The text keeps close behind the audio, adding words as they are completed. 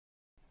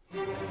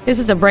This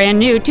is a brand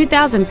new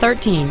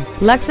 2013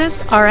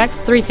 Lexus RX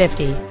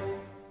 350.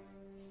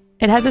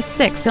 It has a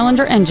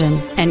 6-cylinder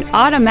engine, an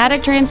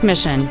automatic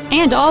transmission,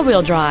 and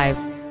all-wheel drive.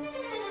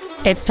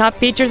 Its top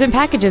features and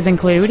packages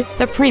include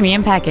the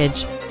Premium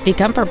Package, the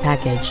Comfort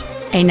Package,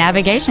 a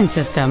navigation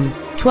system,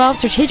 12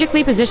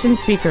 strategically positioned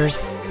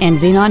speakers, and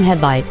xenon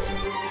headlights.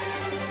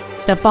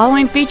 The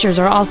following features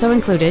are also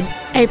included: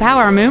 a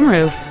power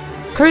moonroof,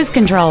 cruise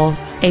control,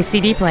 a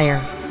CD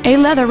player, a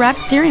leather-wrapped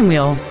steering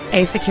wheel,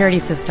 a security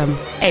system,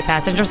 a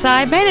passenger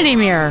side vanity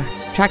mirror,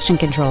 traction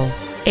control,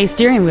 a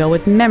steering wheel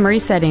with memory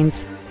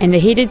settings, and the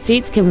heated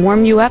seats can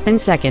warm you up in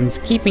seconds,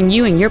 keeping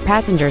you and your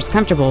passengers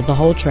comfortable the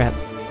whole trip.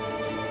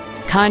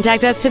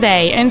 Contact us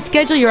today and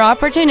schedule your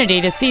opportunity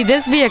to see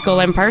this vehicle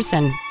in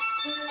person.